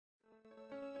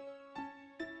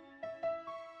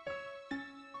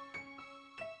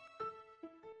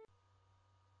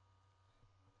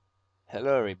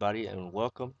Hello everybody and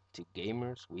welcome to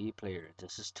Gamers We Player.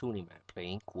 This is Toonyman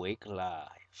playing Quake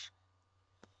Live.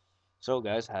 So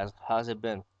guys, how's it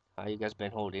been? How you guys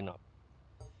been holding up?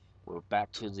 We're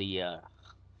back to the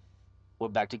we're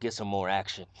back to get some more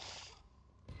action.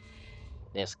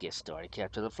 Let's get started.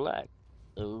 Capture the flag.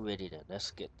 Alrighty then,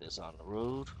 let's get this on the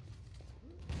road.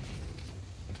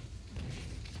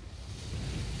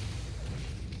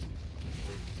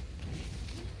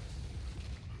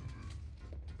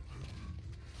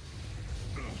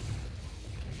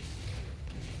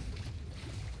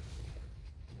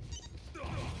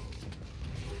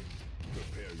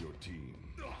 Prepare your team.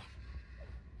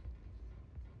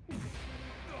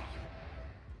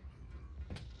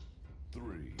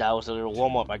 Three, That was a little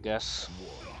warm up, I guess.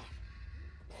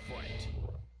 one, fight.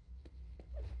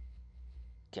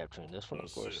 Capturing this one,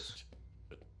 of course. Assist.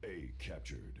 A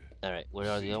captured. Alright, where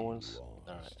are the C other ones? lost.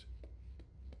 Alright.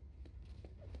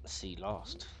 C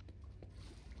lost.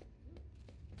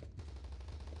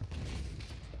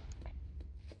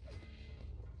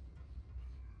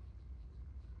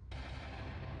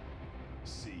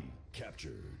 C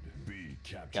captured. B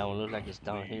captured. That one looks like it's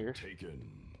down Lead here. Taken.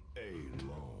 A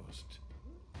lost.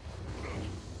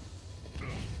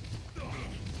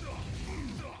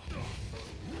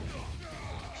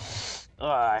 Oh,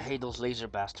 I hate those laser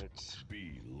bastards.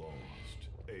 B lost.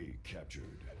 A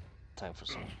captured. Time for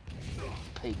some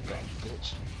payback,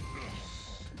 bitch.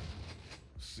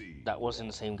 C. That wasn't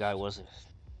the same guy, was it?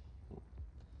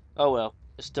 Oh well,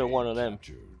 it's still one of them.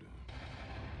 Captured.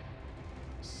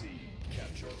 C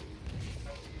captured.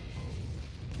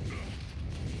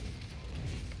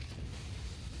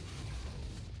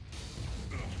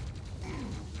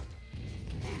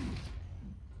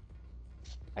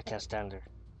 I can't stand her.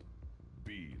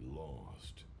 B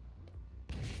lost.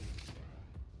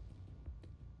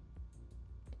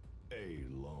 A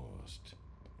lost.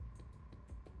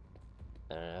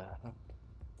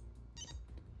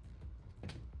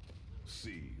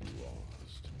 C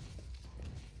lost.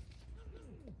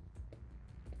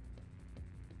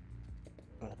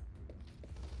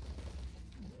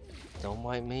 Don't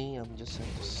mind me, I'm just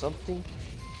into something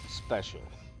special.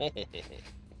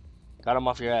 Got him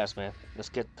off your ass, man. Let's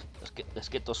get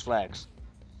those flags.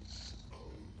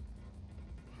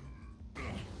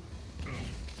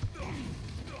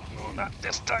 Not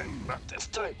this time, not this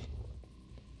time.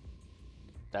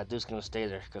 That dude's gonna stay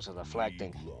there because of the flag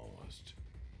thing. Lost.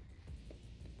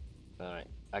 Alright,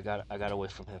 I got away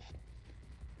from him.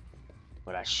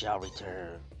 But I shall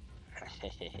return.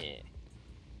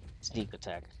 Sneak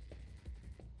attack.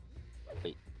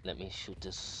 Wait, let me shoot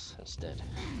this instead.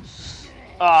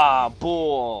 Ah,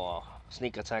 boy!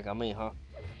 Sneak attack on me, huh?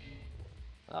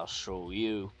 I'll show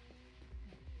you.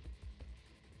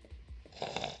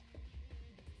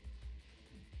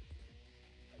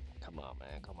 Come on,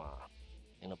 man, come on.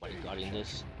 Ain't nobody guarding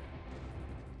this.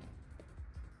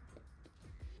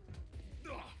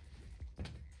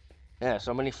 Yeah,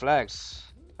 so many flags.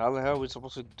 How the hell are we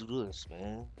supposed to do this,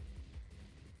 man?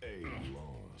 A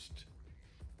lost.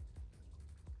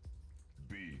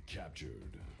 B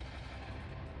captured.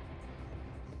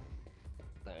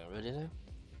 Ready now?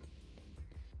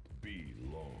 B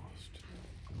lost.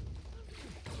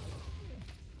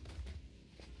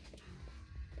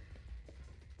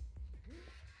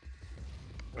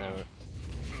 Alright.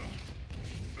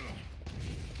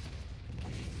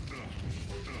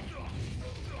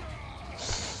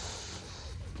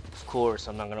 Of course,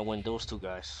 I'm not gonna win those two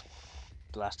guys.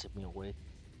 Blasted me away.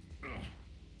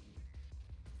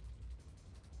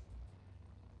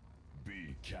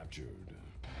 B captured.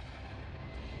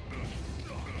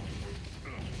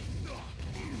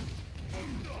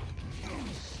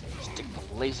 Stick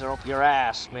the laser up your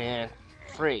ass, man.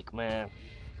 Freak, man.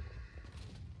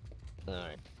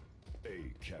 Alright.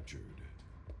 A captured.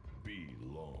 B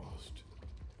lost.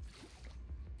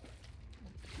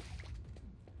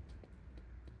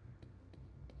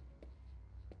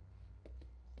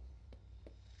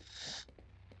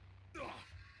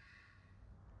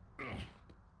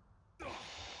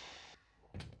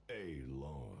 A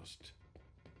lost.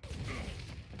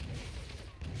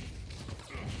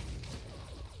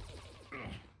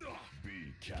 B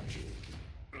captured.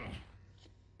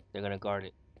 They're gonna guard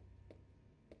it.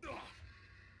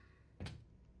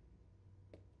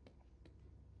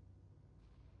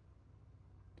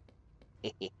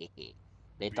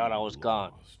 They thought I was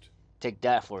gone. Lost. Take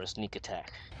that for a sneak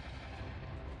attack.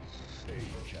 A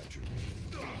captured.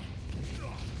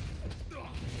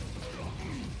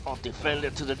 I'll defend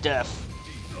it to the death.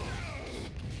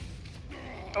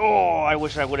 Oh, I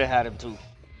wish I would have had him too.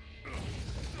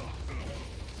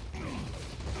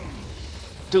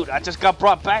 Dude, I just got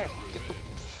brought back. Get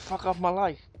fuck off my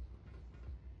life.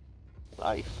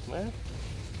 Life, man.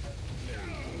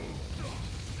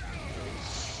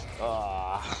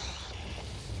 Ah.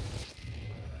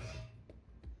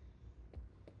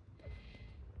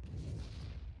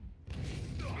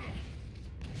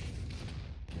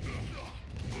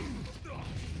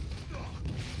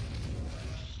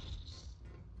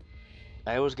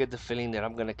 I always get the feeling that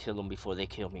I'm gonna kill them before they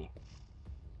kill me.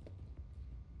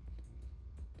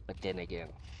 But then again,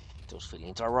 those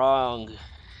feelings are wrong.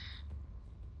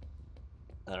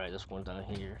 Alright, there's one down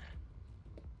here.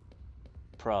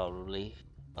 Probably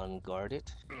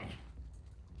unguarded.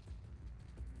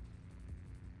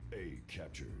 A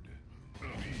captured. B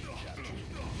captured.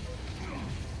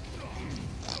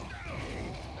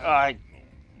 Alright.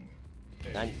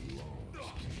 A lost.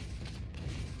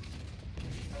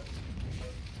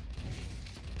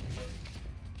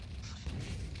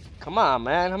 Come on,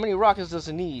 man. How many rockets does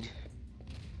it need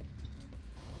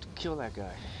to kill that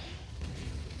guy?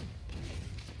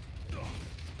 A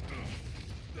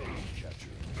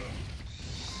captured.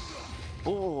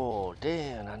 Oh,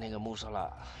 damn. That nigga moves a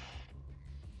lot.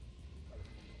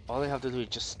 All they have to do is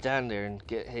just stand there and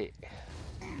get hit.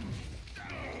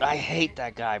 I hate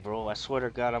that guy, bro. I swear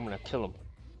to God, I'm gonna kill him.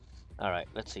 Alright,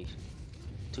 let's see.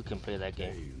 Two can play that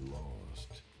game. A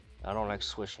lost. I don't like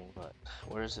switching, but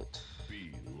where is it?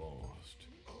 B lost.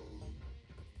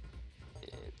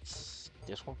 It's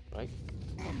this one, right?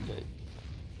 Okay.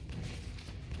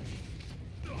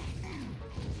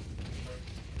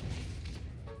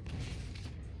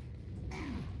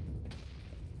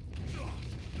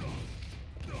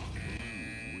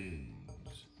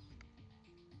 Wins.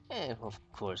 And of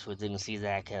course, we didn't see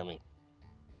that coming.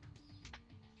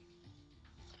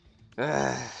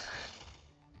 I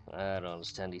don't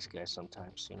understand these guys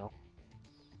sometimes, you know?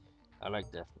 I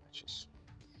like death matches.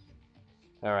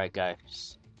 Alright,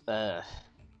 guys.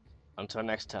 Until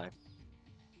next time.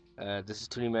 This is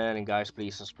Toonyman, and guys,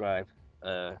 please subscribe.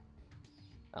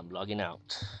 I'm logging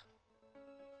out.